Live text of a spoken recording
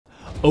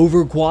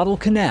Over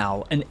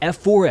Guadalcanal, an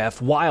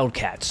F4F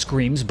Wildcat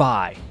screams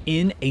by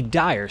in a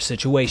dire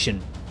situation.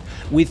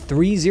 With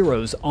 3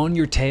 zeros on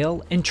your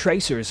tail and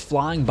tracers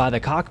flying by the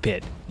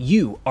cockpit,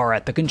 you are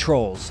at the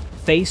controls,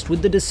 faced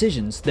with the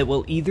decisions that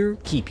will either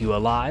keep you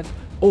alive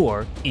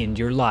or end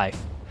your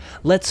life.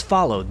 Let's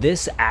follow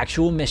this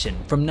actual mission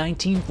from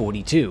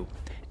 1942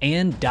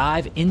 and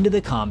dive into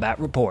the combat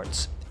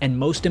reports, and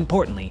most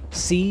importantly,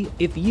 see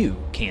if you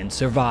can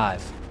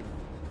survive.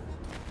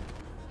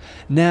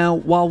 Now,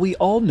 while we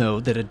all know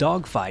that a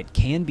dogfight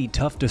can be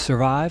tough to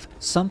survive,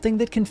 something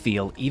that can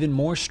feel even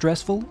more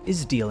stressful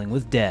is dealing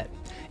with debt.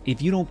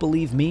 If you don't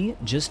believe me,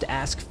 just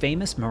ask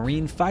famous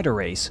Marine fighter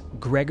ace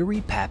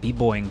Gregory "Pappy"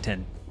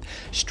 Boyington.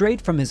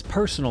 Straight from his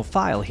personal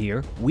file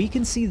here, we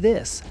can see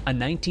this, a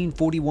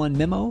 1941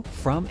 memo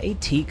from a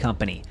tea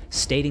company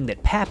stating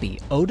that Pappy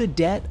owed a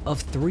debt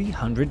of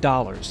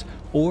 $300,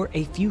 or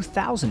a few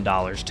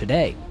 $1,000s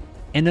today.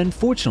 And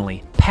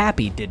unfortunately,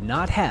 Pappy did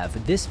not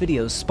have this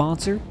video's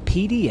sponsor,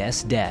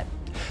 PDS Debt.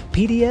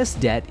 PDS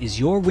Debt is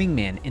your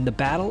wingman in the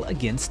battle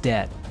against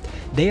debt.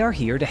 They are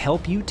here to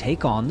help you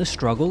take on the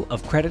struggle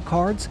of credit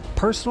cards,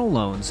 personal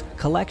loans,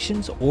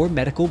 collections, or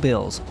medical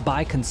bills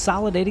by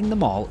consolidating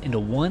them all into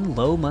one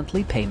low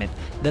monthly payment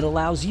that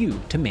allows you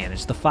to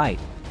manage the fight.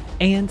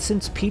 And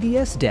since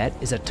PDS Debt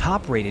is a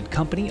top-rated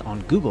company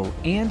on Google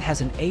and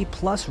has an A+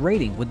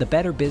 rating with the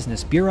Better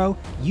Business Bureau,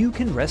 you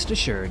can rest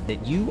assured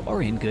that you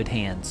are in good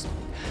hands.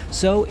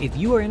 So if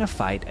you are in a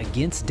fight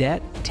against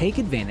debt, take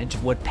advantage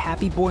of what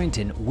Pappy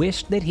Boyington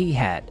wished that he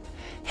had.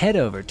 Head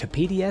over to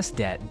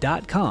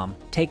pdsdebt.com,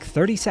 take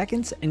 30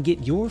 seconds, and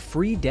get your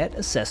free debt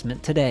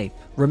assessment today.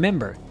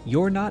 Remember,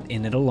 you're not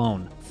in it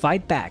alone.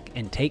 Fight back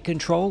and take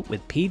control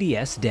with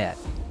PDS Debt.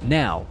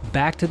 Now,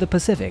 back to the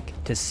Pacific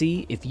to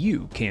see if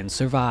you can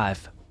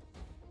survive.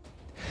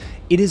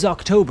 It is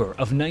October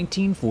of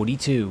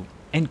 1942,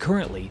 and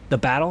currently the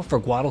battle for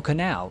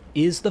Guadalcanal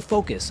is the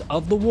focus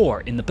of the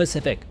war in the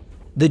Pacific.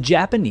 The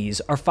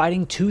Japanese are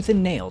fighting tooth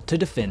and nail to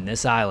defend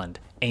this island,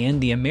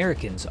 and the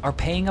Americans are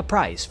paying a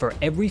price for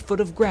every foot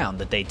of ground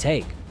that they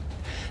take.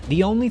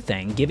 The only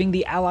thing giving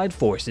the Allied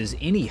forces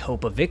any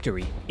hope of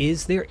victory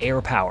is their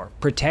air power,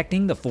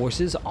 protecting the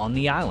forces on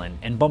the island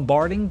and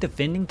bombarding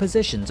defending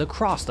positions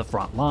across the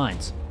front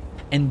lines.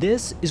 And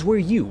this is where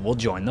you will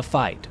join the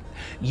fight.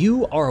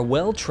 You are a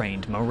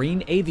well-trained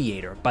Marine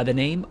aviator by the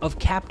name of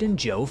Captain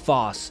Joe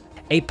Foss,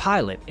 a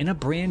pilot in a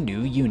brand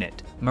new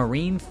unit,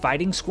 Marine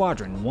Fighting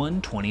Squadron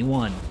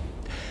 121.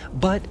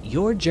 But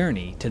your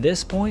journey to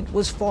this point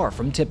was far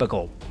from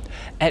typical.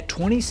 At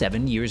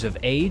 27 years of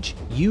age,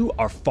 you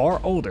are far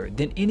older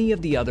than any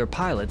of the other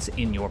pilots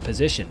in your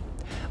position.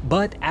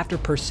 But after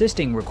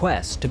persisting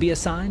requests to be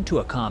assigned to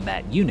a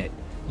combat unit,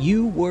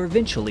 you were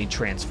eventually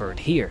transferred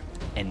here,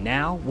 and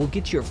now will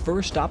get your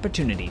first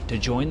opportunity to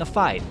join the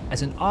fight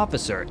as an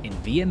officer in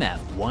VMF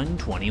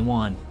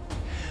 121.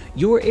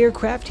 Your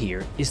aircraft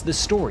here is the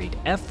storied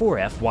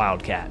F4F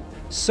Wildcat.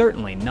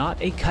 Certainly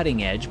not a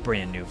cutting-edge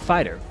brand new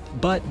fighter,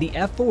 but the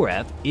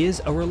F4F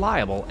is a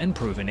reliable and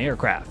proven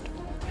aircraft.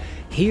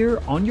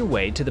 Here on your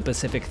way to the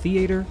Pacific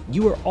Theater,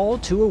 you are all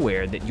too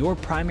aware that your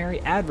primary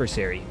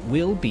adversary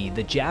will be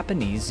the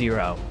Japanese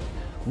Zero,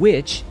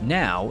 which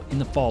now, in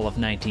the fall of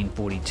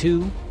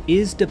 1942,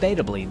 is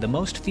debatably the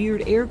most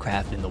feared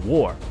aircraft in the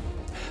war.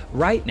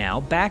 Right now,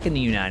 back in the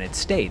United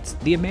States,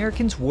 the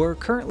Americans were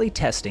currently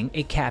testing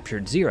a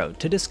captured Zero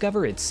to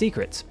discover its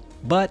secrets,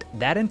 but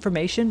that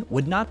information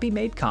would not be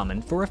made common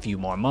for a few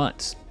more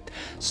months.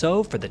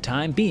 So for the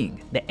time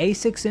being, the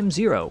A6M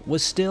Zero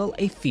was still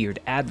a feared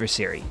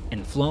adversary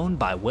and flown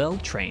by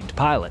well-trained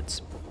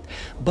pilots.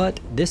 But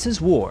this is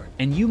war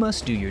and you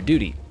must do your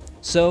duty.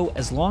 So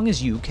as long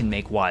as you can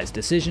make wise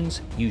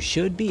decisions, you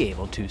should be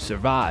able to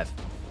survive.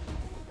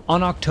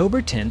 On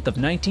October 10th of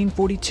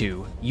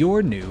 1942,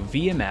 your new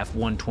VMF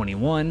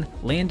 121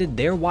 landed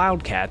their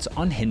Wildcats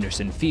on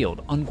Henderson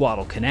Field on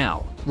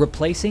Guadalcanal,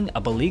 replacing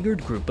a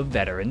beleaguered group of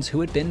veterans who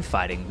had been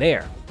fighting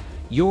there.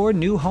 Your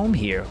new home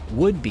here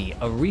would be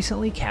a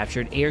recently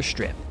captured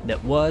airstrip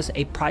that was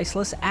a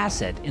priceless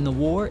asset in the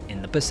war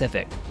in the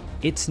Pacific.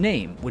 Its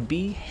name would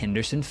be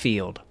Henderson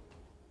Field.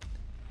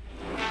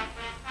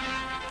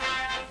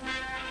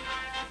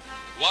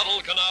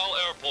 Guadalcanal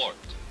Airport,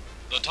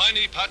 the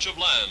tiny patch of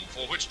land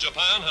for which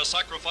Japan has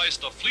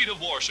sacrificed a fleet of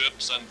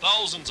warships and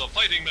thousands of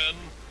fighting men,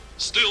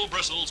 still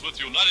bristles with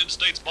United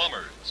States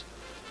bombers.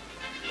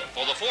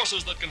 For the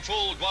forces that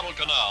control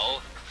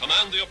Guadalcanal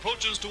command the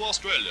approaches to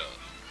Australia,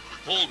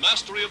 hold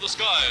mastery of the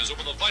skies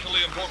over the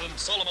vitally important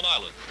Solomon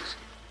Islands.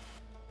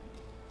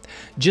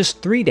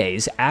 Just 3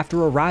 days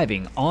after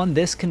arriving on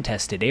this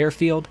contested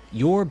airfield,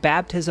 your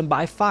baptism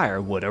by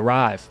fire would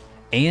arrive,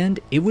 and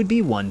it would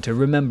be one to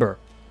remember.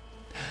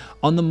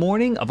 On the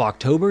morning of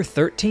October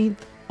 13th,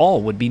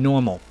 all would be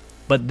normal,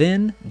 but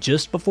then,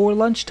 just before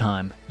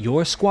lunchtime,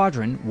 your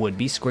squadron would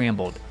be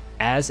scrambled,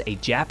 as a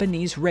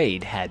Japanese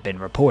raid had been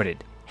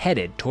reported,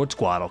 headed towards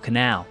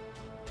Guadalcanal.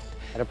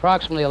 At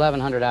approximately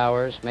 1100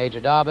 hours,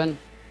 Major Dobbin,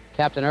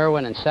 Captain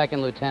Irwin, and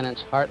Second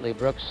Lieutenants Hartley,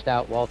 Brooks,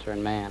 Stout, Walter,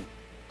 and Mann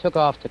took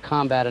off to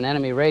combat an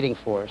enemy raiding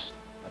force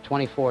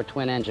 24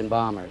 twin-engine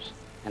bombers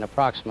and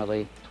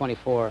approximately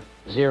 24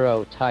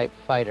 Zero-type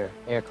fighter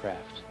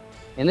aircraft.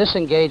 In this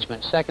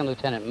engagement, 2nd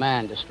Lieutenant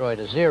Mann destroyed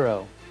a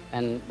Zero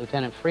and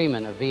Lieutenant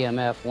Freeman a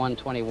VMF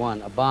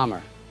 121, a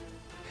bomber.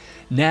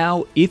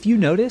 Now, if you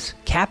notice,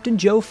 Captain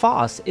Joe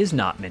Foss is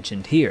not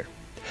mentioned here.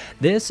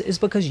 This is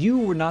because you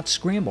were not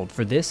scrambled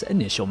for this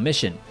initial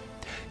mission.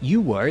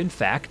 You were, in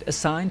fact,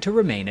 assigned to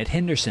remain at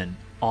Henderson,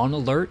 on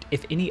alert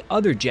if any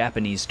other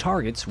Japanese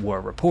targets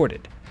were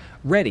reported,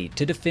 ready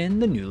to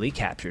defend the newly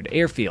captured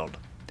airfield.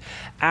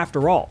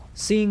 After all,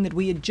 seeing that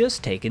we had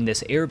just taken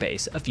this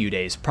airbase a few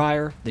days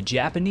prior, the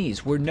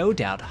Japanese were no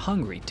doubt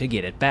hungry to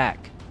get it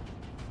back.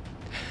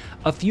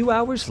 A few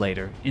hours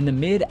later, in the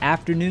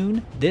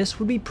mid-afternoon, this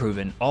would be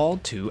proven all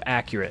too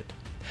accurate.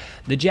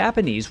 The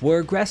Japanese were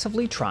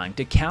aggressively trying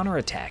to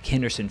counterattack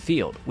Henderson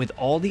Field with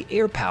all the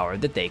air power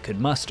that they could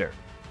muster.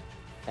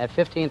 At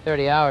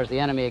 15:30 hours, the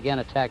enemy again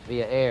attacked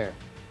via air,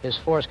 his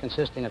force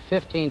consisting of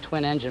 15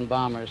 twin-engine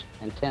bombers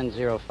and 10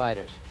 Zero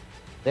fighters.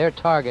 Their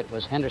target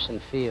was Henderson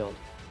Field.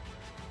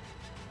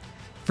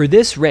 For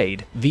this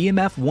raid,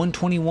 VMF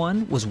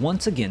 121 was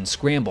once again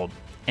scrambled,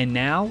 and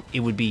now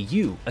it would be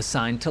you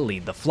assigned to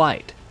lead the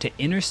flight, to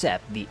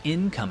intercept the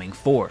incoming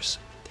force.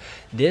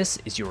 This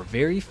is your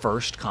very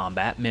first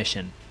combat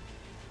mission.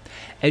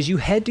 As you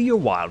head to your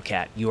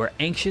Wildcat, you are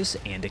anxious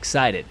and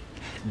excited.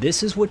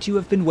 This is what you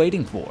have been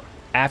waiting for.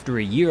 After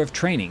a year of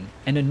training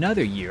and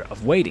another year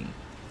of waiting,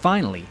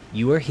 finally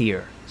you are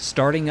here,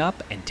 starting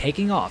up and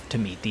taking off to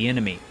meet the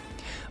enemy.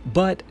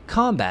 But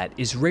combat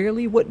is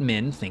rarely what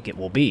men think it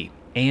will be,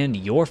 and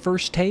your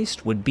first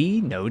taste would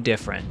be no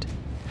different.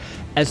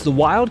 As the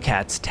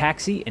Wildcats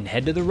taxi and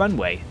head to the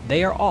runway,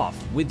 they are off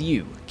with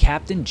you,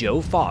 Captain Joe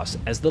Foss,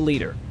 as the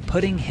leader,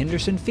 putting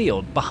Henderson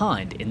Field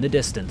behind in the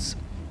distance.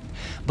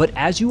 But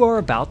as you are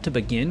about to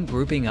begin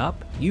grouping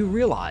up, you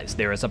realize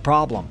there is a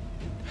problem.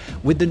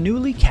 With the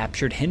newly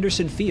captured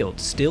Henderson Field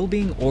still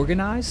being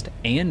organized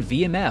and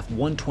VMF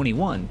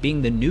 121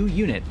 being the new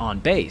unit on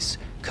base,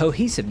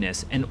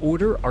 cohesiveness and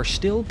order are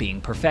still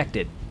being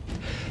perfected.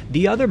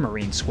 The other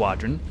Marine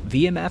squadron,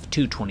 VMF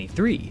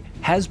 223,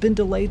 has been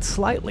delayed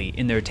slightly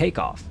in their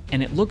takeoff,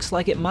 and it looks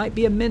like it might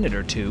be a minute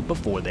or two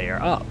before they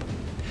are up.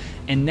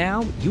 And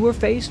now you are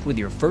faced with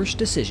your first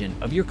decision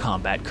of your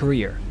combat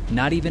career,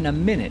 not even a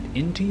minute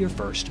into your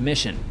first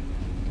mission.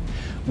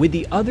 With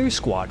the other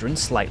squadron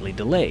slightly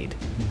delayed,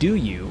 do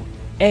you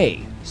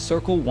A.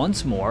 Circle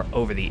once more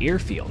over the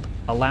airfield,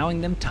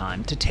 allowing them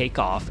time to take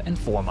off and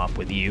form up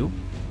with you?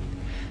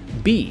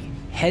 B.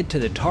 Head to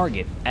the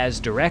target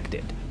as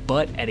directed,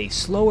 but at a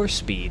slower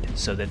speed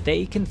so that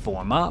they can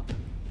form up?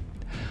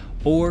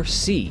 Or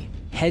C.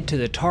 Head to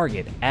the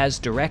target as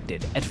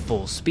directed at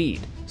full speed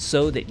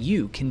so that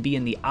you can be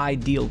in the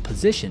ideal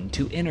position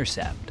to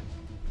intercept?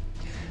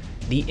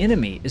 The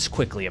enemy is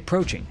quickly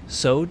approaching,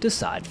 so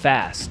decide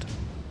fast.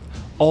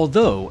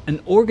 Although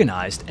an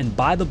organized and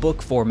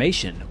by-the-book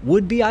formation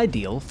would be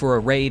ideal for a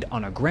raid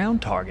on a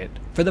ground target,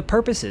 for the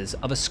purposes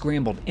of a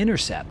scrambled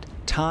intercept,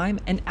 time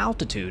and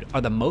altitude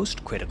are the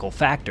most critical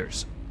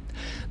factors.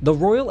 The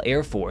Royal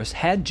Air Force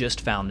had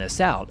just found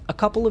this out a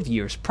couple of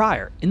years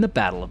prior in the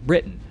Battle of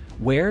Britain,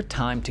 where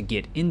time to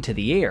get into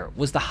the air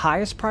was the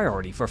highest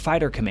priority for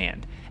fighter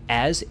command,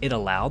 as it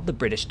allowed the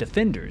British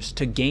defenders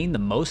to gain the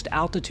most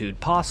altitude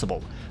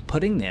possible,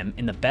 putting them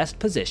in the best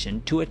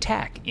position to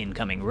attack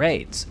incoming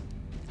raids.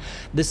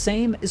 The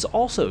same is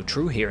also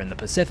true here in the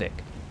Pacific.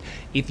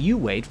 If you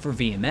wait for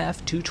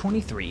VMF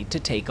 223 to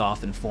take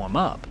off and form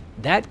up,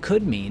 that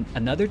could mean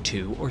another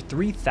 2,000 or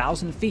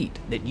 3,000 feet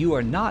that you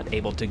are not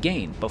able to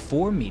gain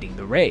before meeting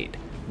the raid,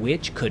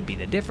 which could be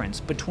the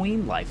difference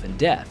between life and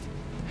death.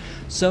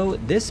 So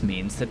this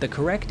means that the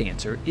correct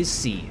answer is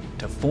C,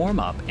 to form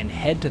up and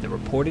head to the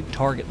reported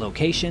target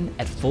location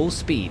at full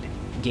speed,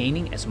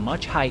 gaining as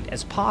much height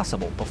as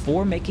possible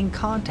before making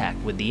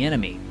contact with the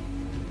enemy.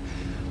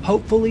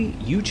 Hopefully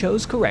you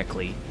chose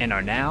correctly and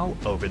are now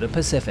over the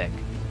Pacific.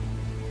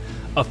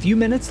 A few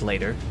minutes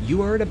later,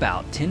 you are at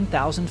about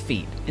 10,000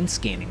 feet and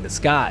scanning the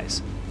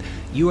skies.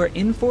 You are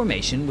in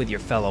formation with your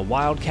fellow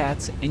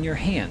Wildcats and your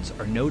hands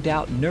are no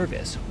doubt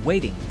nervous,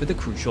 waiting for the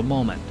crucial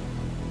moment.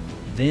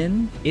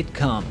 Then it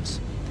comes.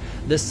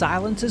 The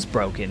silence is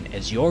broken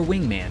as your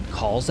wingman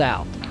calls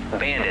out,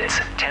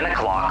 "Bandits, 10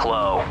 o'clock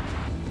low."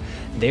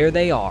 There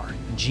they are,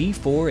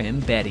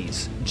 G4M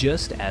Bettys,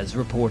 just as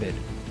reported.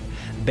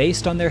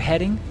 Based on their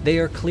heading, they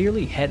are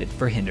clearly headed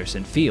for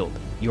Henderson Field,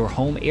 your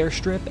home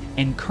airstrip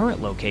and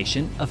current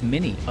location of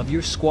many of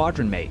your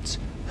squadron mates,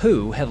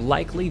 who have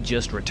likely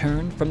just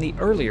returned from the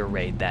earlier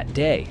raid that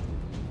day.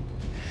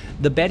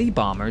 The Betty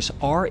bombers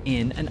are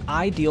in an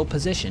ideal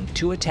position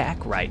to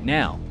attack right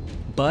now,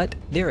 but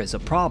there is a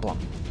problem.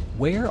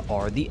 Where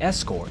are the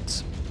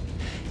escorts?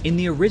 In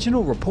the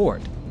original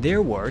report,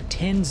 there were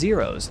 10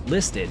 Zeros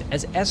listed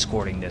as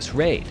escorting this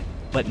raid,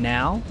 but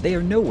now they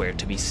are nowhere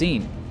to be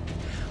seen.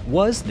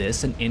 Was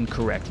this an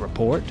incorrect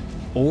report,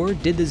 or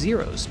did the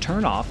Zeros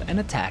turn off and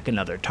attack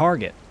another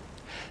target?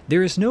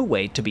 There is no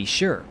way to be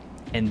sure,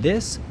 and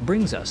this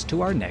brings us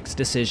to our next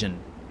decision.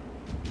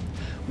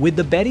 With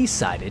the Bettys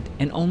sighted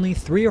and only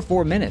 3 or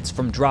 4 minutes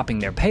from dropping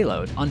their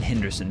payload on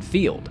Henderson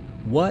Field,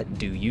 what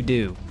do you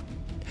do?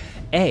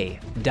 A.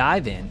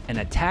 Dive in and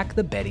attack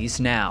the Bettys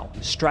now,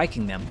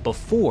 striking them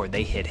before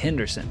they hit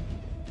Henderson.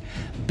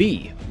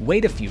 B.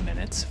 Wait a few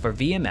minutes for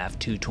VMF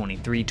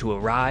 223 to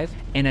arrive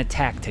and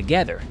attack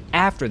together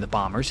after the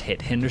bombers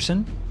hit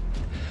Henderson.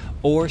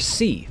 Or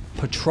C.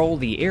 Patrol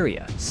the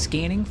area,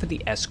 scanning for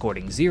the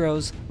escorting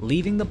Zeros,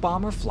 leaving the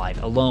bomber flight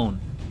alone.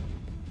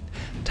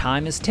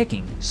 Time is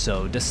ticking,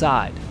 so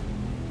decide.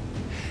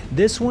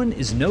 This one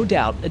is no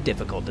doubt a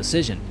difficult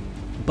decision,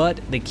 but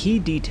the key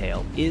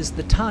detail is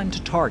the time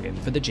to target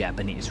for the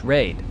Japanese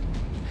raid.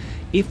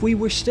 If we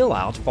were still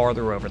out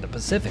farther over the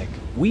Pacific,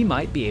 we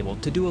might be able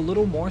to do a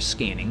little more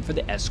scanning for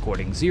the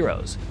escorting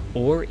Zeros,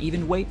 or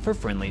even wait for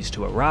friendlies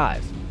to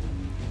arrive.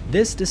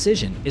 This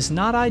decision is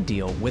not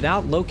ideal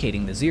without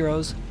locating the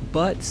Zeros,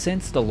 but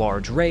since the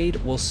large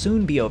raid will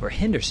soon be over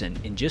Henderson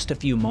in just a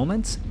few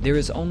moments, there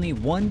is only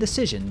one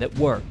decision that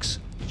works.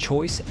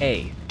 Choice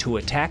A, to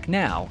attack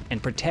now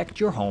and protect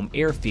your home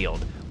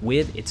airfield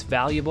with its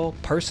valuable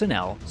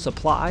personnel,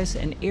 supplies,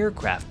 and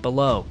aircraft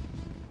below.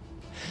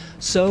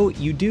 So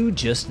you do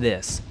just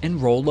this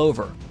and roll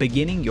over,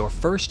 beginning your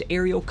first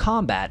aerial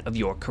combat of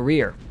your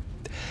career.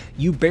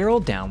 You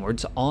barrel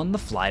downwards on the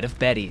flight of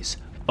Bettys,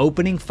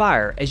 opening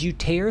fire as you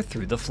tear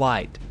through the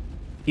flight.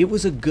 It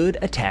was a good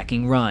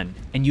attacking run,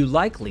 and you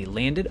likely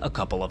landed a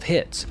couple of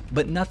hits,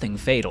 but nothing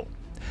fatal.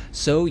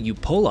 So you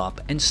pull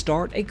up and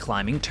start a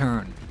climbing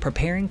turn,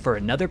 preparing for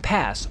another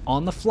pass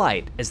on the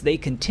flight as they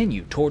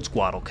continue towards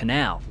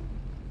Guadalcanal.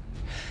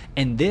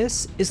 And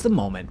this is the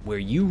moment where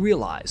you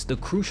realize the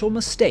crucial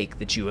mistake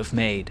that you have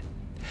made.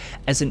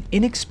 As an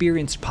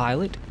inexperienced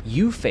pilot,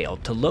 you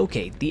failed to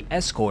locate the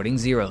escorting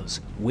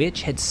Zeros,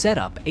 which had set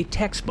up a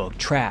textbook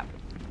trap.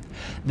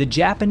 The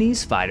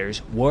Japanese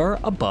fighters were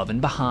above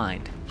and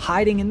behind,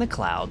 hiding in the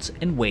clouds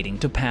and waiting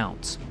to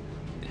pounce.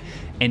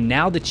 And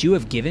now that you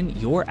have given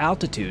your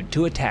altitude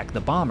to attack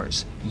the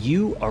bombers,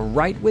 you are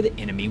right where the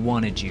enemy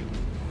wanted you.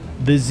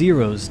 The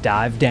Zeros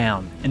dive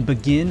down and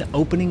begin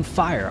opening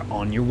fire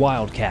on your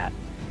Wildcat.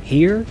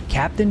 Here,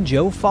 Captain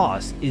Joe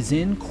Foss is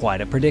in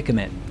quite a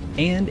predicament,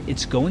 and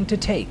it's going to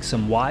take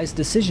some wise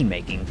decision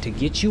making to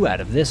get you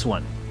out of this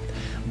one.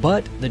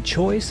 But the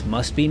choice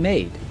must be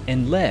made,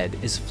 and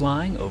lead is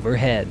flying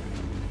overhead.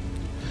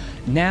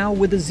 Now,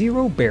 with a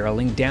Zero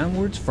barreling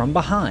downwards from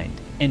behind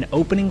and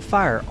opening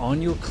fire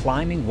on your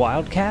climbing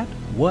Wildcat,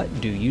 what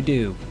do you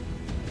do?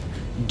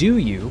 Do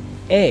you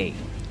A.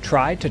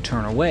 Try to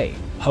turn away,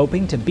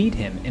 hoping to beat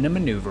him in a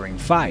maneuvering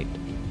fight?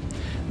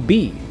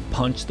 B.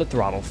 Punch the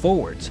throttle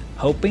forwards,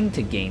 hoping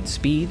to gain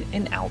speed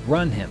and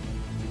outrun him?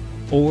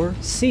 Or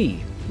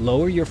C.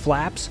 Lower your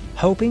flaps,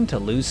 hoping to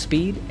lose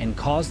speed and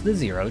cause the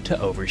Zero to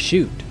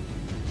overshoot?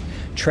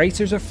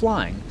 Tracers are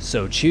flying,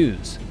 so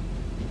choose.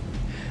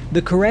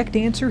 The correct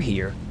answer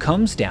here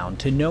comes down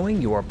to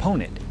knowing your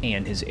opponent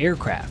and his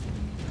aircraft.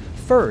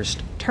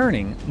 First,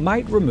 turning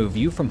might remove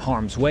you from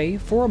harm's way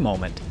for a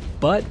moment,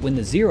 but when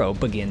the Zero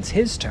begins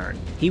his turn,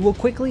 he will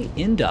quickly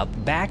end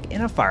up back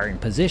in a firing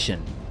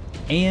position.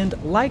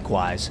 And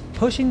likewise,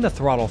 pushing the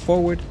throttle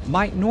forward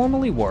might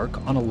normally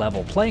work on a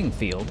level playing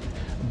field,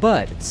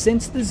 but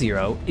since the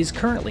Zero is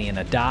currently in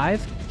a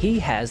dive, he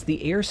has the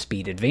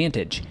airspeed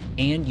advantage,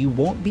 and you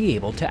won't be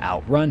able to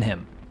outrun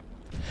him.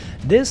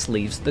 This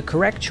leaves the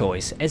correct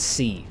choice as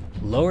C,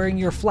 lowering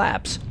your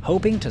flaps,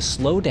 hoping to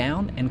slow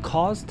down and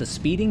cause the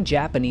speeding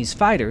Japanese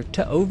fighter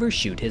to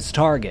overshoot his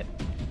target.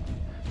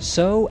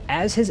 So,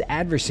 as his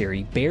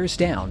adversary bears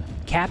down,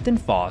 Captain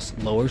Foss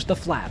lowers the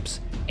flaps,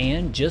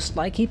 and just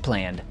like he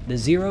planned, the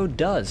Zero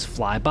does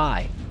fly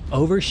by,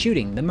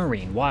 overshooting the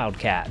Marine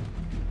Wildcat.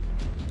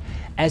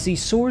 As he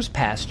soars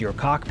past your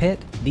cockpit,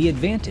 the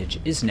advantage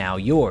is now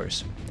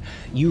yours.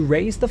 You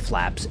raise the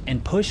flaps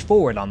and push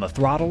forward on the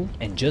throttle,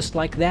 and just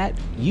like that,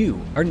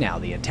 you are now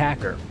the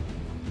attacker.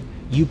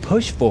 You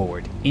push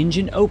forward,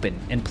 engine open,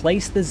 and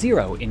place the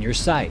Zero in your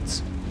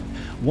sights.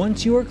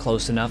 Once you are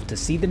close enough to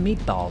see the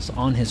meatballs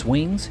on his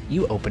wings,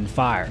 you open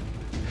fire.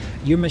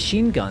 Your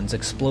machine guns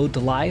explode to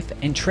life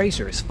and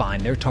tracers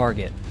find their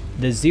target.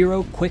 The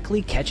Zero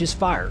quickly catches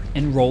fire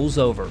and rolls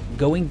over,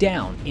 going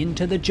down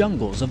into the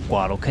jungles of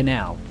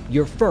Guadalcanal,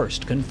 your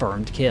first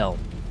confirmed kill.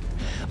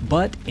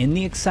 But in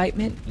the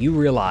excitement, you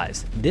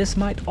realize this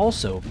might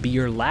also be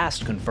your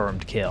last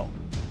confirmed kill.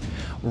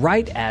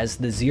 Right as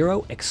the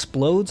Zero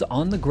explodes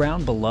on the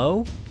ground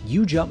below,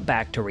 you jump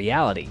back to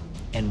reality,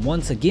 and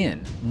once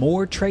again,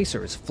 more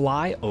tracers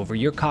fly over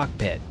your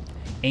cockpit,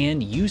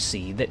 and you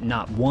see that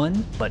not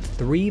one, but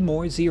 3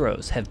 more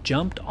Zeros have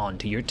jumped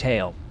onto your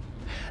tail.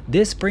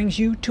 This brings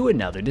you to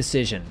another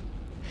decision.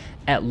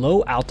 At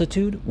low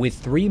altitude, with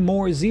 3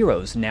 more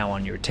Zeros now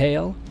on your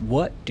tail,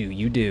 what do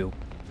you do?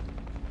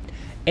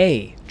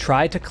 A.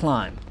 Try to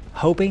climb,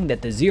 hoping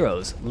that the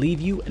Zeros leave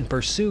you and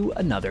pursue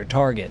another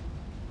target.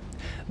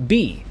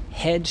 B.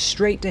 Head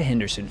straight to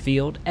Henderson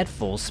Field at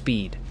full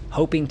speed,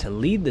 hoping to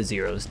lead the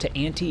Zeros to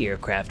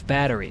anti-aircraft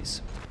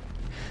batteries.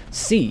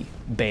 C.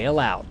 Bail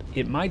out.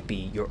 It might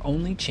be your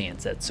only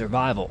chance at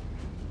survival.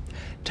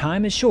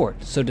 Time is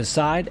short, so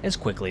decide as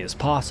quickly as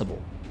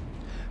possible.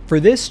 For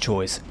this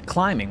choice,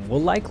 climbing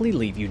will likely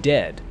leave you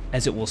dead,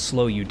 as it will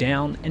slow you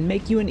down and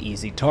make you an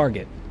easy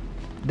target.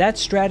 That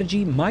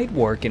strategy might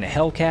work in a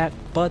Hellcat,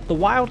 but the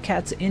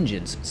Wildcat's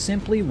engines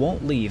simply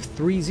won't leave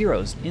 3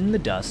 zeros in the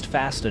dust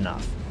fast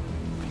enough.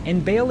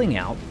 And bailing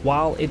out,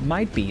 while it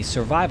might be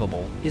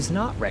survivable, is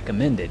not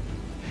recommended.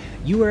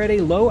 You are at a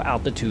low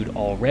altitude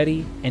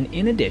already, and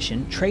in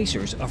addition,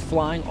 tracers are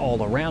flying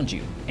all around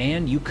you,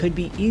 and you could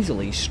be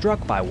easily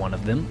struck by one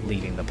of them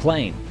leaving the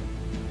plane.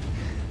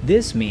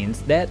 This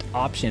means that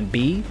option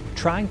B,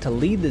 trying to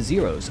lead the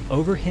Zeros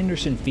over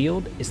Henderson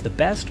Field, is the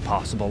best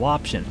possible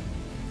option.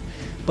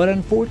 But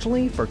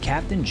unfortunately for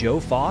Captain Joe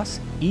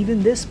Foss,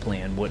 even this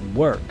plan wouldn't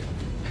work.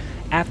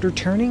 After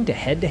turning to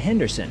head to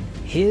Henderson,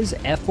 his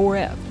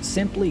F4F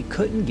simply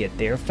couldn't get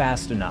there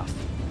fast enough.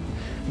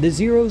 The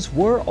Zeros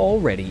were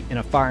already in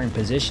a firing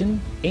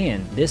position,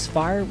 and this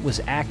fire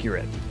was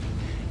accurate.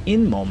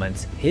 In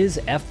moments, his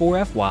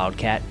F4F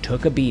Wildcat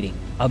took a beating,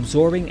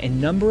 absorbing a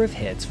number of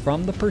hits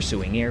from the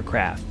pursuing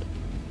aircraft.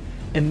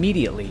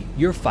 Immediately,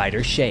 your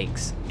fighter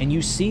shakes, and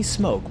you see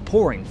smoke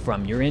pouring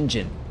from your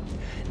engine.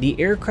 The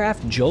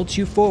aircraft jolts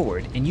you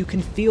forward, and you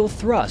can feel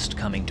thrust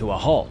coming to a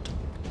halt.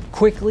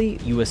 Quickly,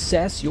 you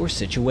assess your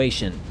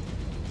situation.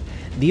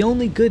 The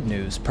only good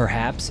news,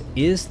 perhaps,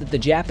 is that the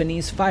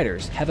Japanese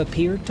fighters have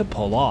appeared to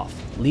pull off,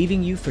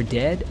 leaving you for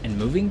dead and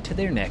moving to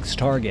their next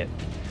target.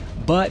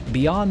 But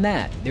beyond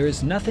that, there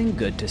is nothing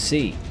good to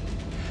see.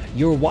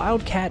 Your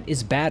Wildcat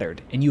is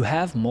battered, and you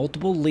have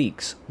multiple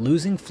leaks,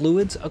 losing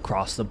fluids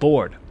across the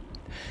board.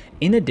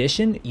 In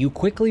addition, you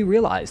quickly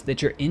realize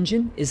that your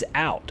engine is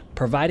out,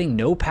 providing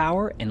no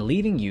power and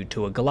leaving you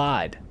to a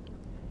glide.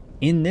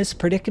 In this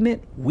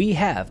predicament, we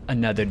have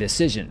another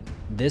decision,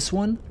 this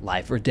one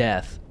life or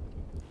death.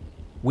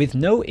 With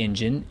no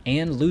engine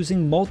and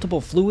losing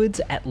multiple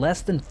fluids at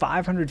less than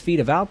 500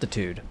 feet of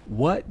altitude,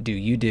 what do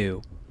you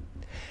do?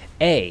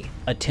 A.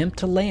 Attempt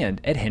to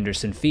land at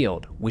Henderson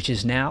Field, which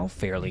is now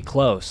fairly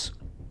close.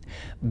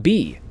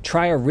 B.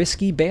 Try a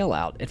risky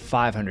bailout at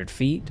 500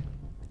 feet.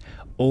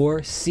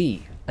 Or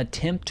C.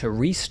 Attempt to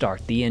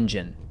restart the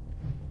engine.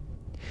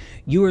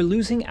 You are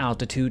losing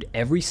altitude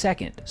every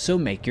second, so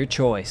make your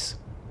choice.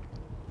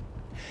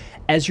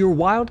 As your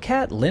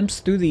Wildcat limps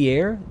through the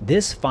air,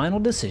 this final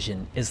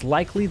decision is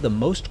likely the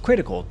most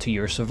critical to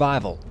your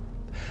survival.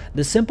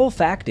 The simple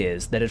fact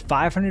is that at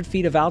 500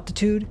 feet of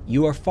altitude,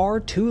 you are far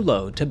too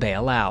low to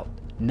bail out,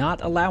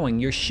 not allowing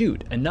your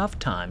chute enough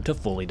time to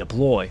fully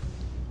deploy.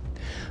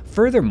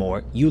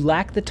 Furthermore, you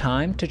lack the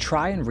time to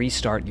try and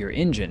restart your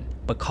engine,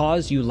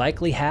 because you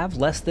likely have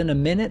less than a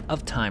minute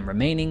of time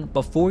remaining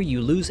before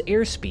you lose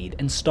airspeed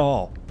and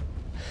stall.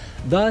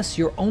 Thus,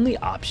 your only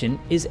option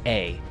is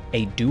a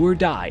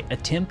do-or-die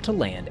attempt to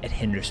land at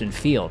Henderson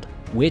Field,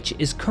 which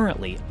is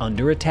currently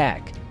under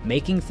attack,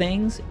 making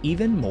things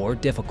even more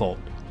difficult.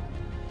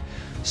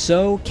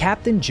 So,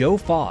 Captain Joe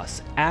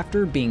Foss,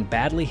 after being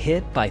badly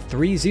hit by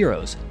 3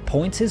 Zeros,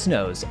 points his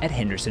nose at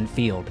Henderson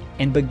Field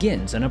and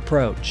begins an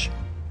approach.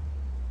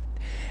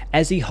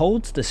 As he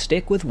holds the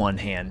stick with one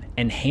hand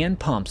and hand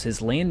pumps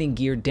his landing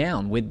gear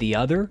down with the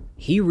other,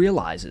 he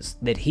realizes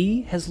that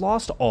he has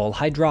lost all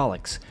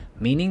hydraulics,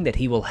 meaning that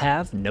he will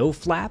have no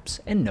flaps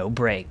and no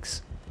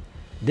brakes.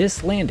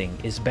 This landing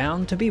is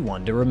bound to be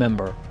one to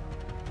remember.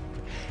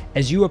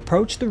 As you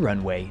approach the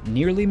runway,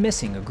 nearly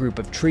missing a group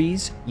of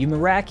trees, you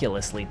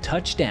miraculously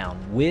touch down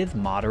with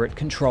moderate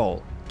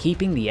control,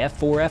 keeping the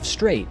F4F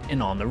straight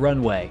and on the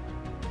runway.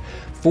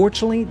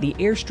 Fortunately, the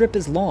airstrip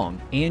is long,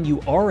 and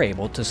you are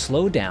able to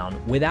slow down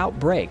without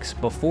brakes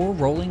before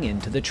rolling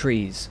into the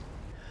trees.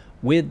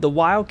 With the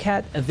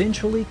Wildcat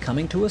eventually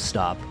coming to a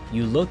stop,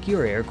 you look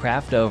your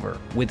aircraft over,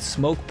 with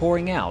smoke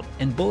pouring out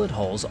and bullet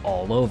holes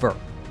all over.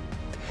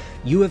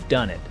 You have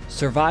done it,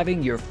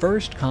 surviving your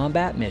first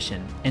combat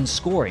mission and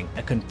scoring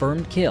a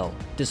confirmed kill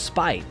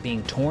despite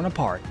being torn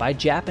apart by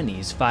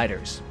Japanese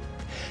fighters.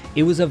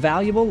 It was a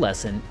valuable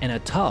lesson and a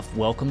tough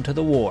welcome to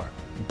the war,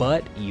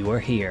 but you are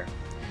here.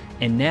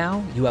 And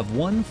now you have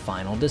one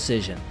final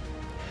decision.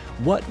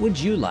 What would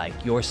you like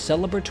your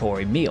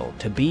celebratory meal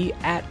to be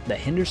at the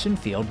Henderson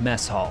Field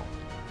Mess Hall?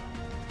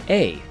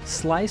 A.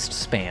 Sliced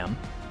Spam.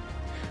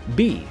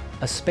 B.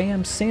 A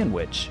Spam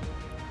sandwich.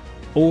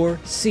 Or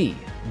C.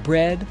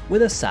 Bread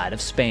with a side of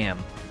Spam.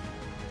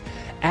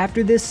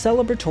 After this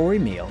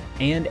celebratory meal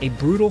and a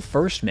brutal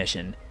first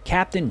mission,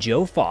 Captain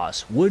Joe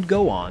Foss would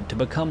go on to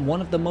become one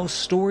of the most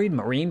storied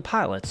Marine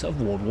pilots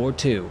of World War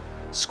II,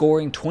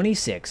 scoring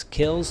 26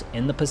 kills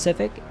in the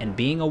Pacific and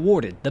being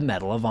awarded the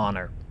Medal of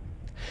Honor.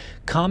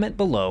 Comment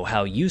below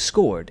how you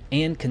scored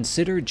and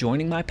consider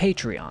joining my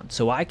Patreon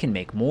so I can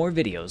make more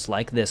videos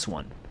like this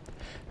one.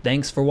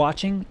 Thanks for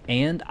watching,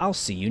 and I'll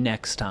see you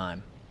next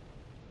time.